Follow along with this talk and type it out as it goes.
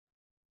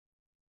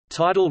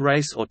Tidal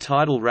race or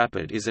tidal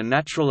rapid is a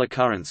natural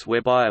occurrence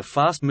whereby a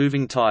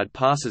fast-moving tide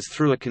passes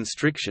through a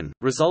constriction,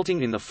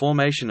 resulting in the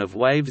formation of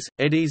waves,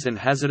 eddies and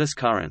hazardous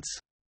currents.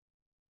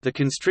 The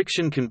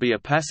constriction can be a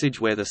passage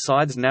where the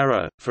sides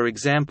narrow, for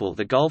example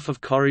the Gulf of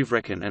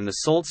Corrievrekan and the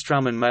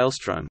Saltstraumen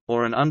Maelstrom,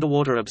 or an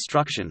underwater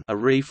obstruction, a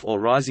reef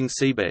or rising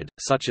seabed,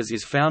 such as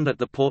is found at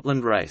the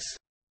Portland Race.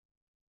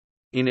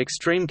 In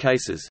extreme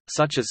cases,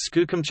 such as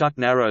Skookumchuck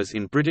Narrows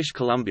in British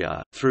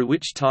Columbia, through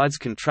which tides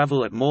can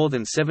travel at more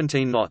than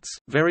 17 knots,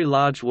 very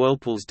large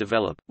whirlpools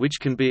develop, which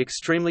can be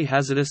extremely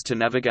hazardous to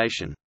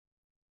navigation.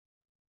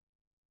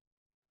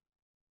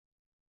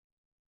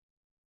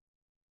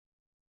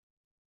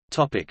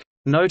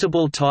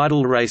 Notable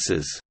tidal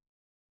races.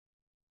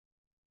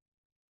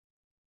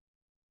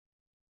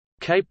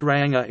 Cape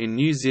Reinga in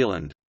New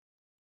Zealand,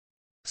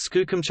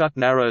 Skookumchuck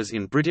Narrows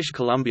in British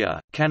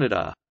Columbia,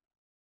 Canada,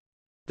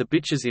 The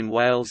Bitches in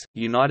Wales,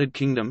 United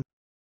Kingdom,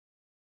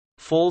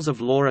 Falls of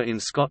Laura in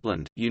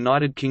Scotland,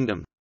 United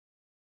Kingdom,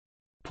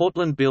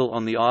 Portland Bill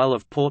on the Isle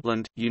of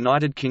Portland,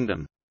 United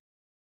Kingdom,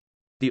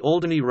 The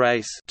Alderney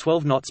Race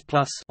 12 knots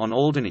plus on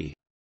Alderney,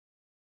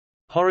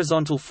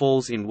 Horizontal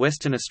Falls in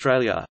Western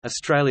Australia,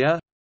 Australia,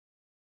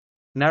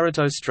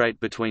 Naruto Strait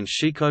between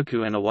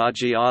Shikoku and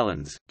Awaji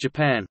Islands,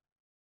 Japan,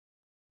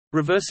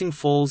 Reversing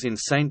Falls in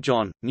St.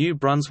 John, New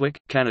Brunswick,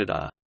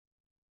 Canada.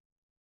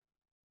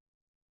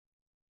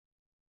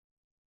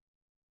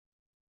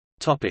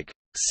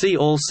 See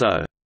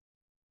also: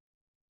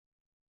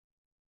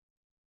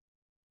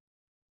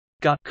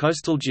 Gut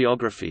coastal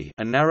geography,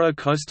 a narrow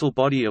coastal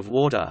body of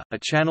water, a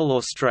channel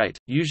or strait,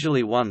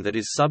 usually one that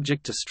is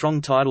subject to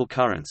strong tidal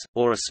currents,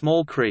 or a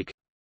small creek.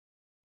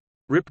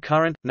 Rip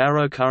current,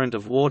 narrow current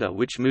of water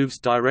which moves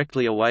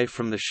directly away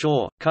from the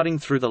shore, cutting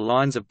through the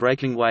lines of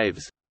breaking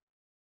waves.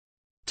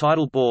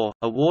 Tidal bore,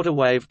 a water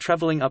wave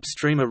traveling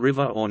upstream a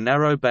river or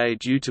narrow bay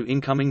due to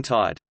incoming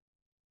tide.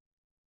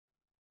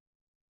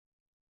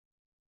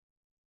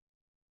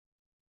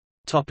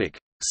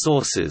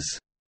 Sources.